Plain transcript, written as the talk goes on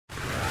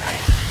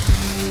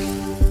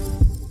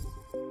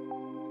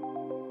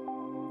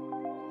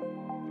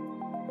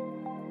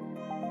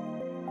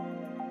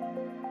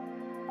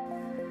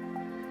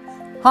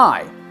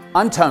Hi,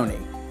 I'm Tony,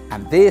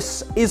 and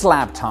this is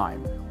Lab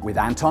Time with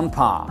Anton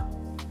Paar.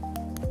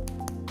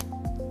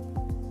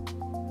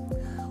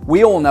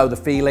 We all know the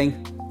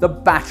feeling, the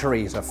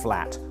batteries are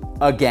flat,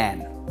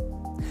 again.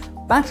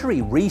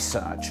 Battery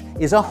research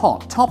is a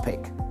hot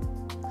topic.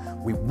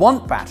 We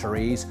want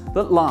batteries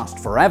that last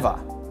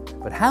forever,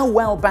 but how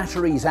well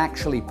batteries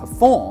actually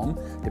perform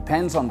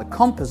depends on the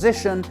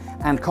composition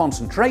and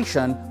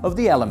concentration of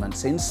the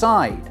elements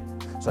inside,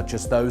 such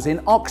as those in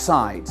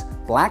oxides,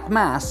 black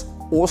mass,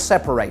 or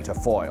separator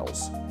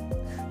foils.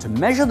 To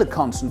measure the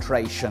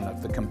concentration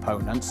of the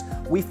components,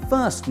 we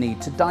first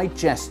need to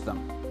digest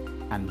them,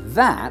 and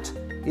that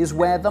is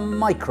where the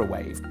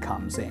microwave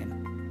comes in.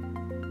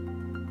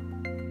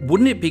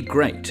 Wouldn't it be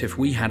great if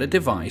we had a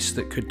device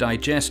that could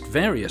digest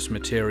various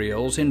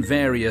materials in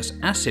various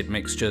acid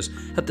mixtures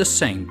at the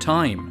same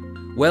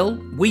time? Well,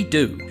 we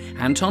do.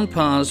 Anton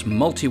Paar's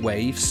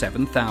Multiwave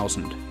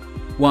 7000.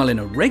 While in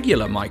a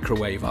regular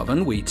microwave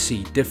oven we'd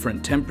see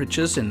different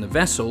temperatures in the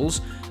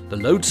vessels, the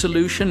load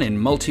solution in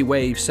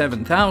Multiwave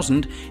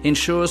 7000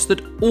 ensures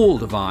that all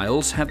the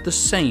vials have the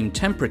same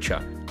temperature,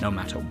 no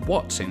matter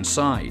what's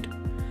inside.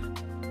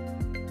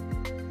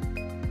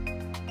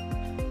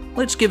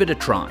 Let's give it a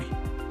try.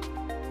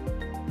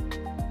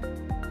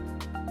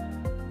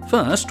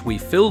 First, we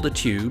fill the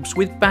tubes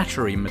with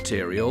battery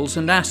materials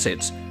and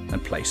acids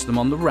and place them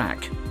on the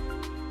rack.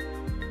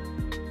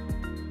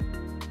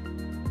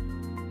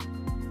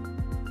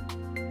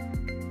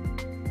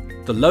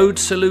 The load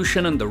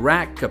solution and the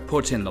rack are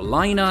put in the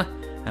liner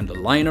and the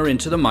liner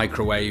into the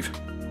microwave.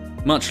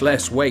 Much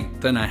less weight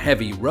than a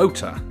heavy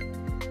rotor.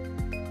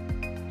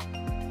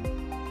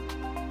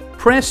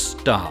 Press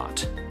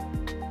start.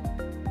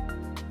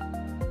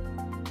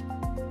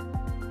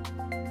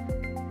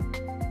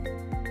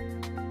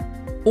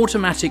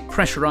 Automatic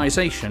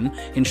pressurization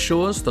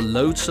ensures the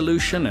load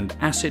solution and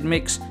acid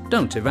mix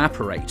don't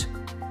evaporate.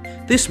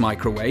 This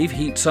microwave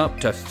heats up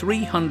to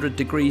 300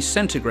 degrees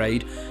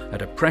centigrade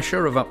at a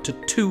pressure of up to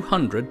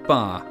 200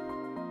 bar.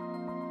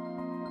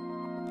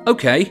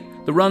 Okay,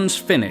 the run's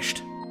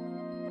finished.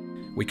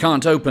 We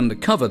can't open the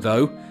cover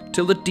though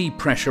till the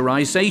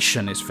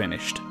depressurization is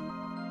finished.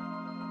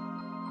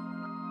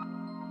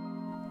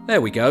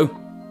 There we go.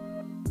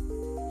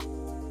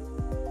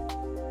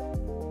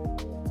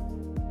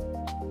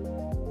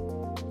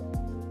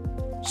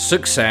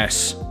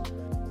 Success!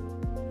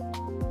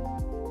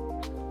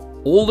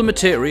 All the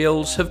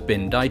materials have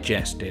been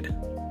digested.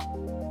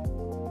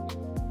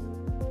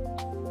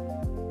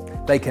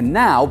 They can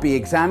now be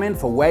examined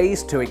for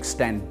ways to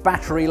extend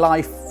battery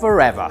life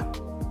forever.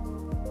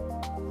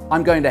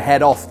 I'm going to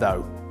head off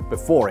though,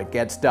 before it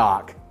gets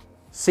dark.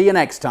 See you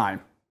next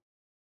time.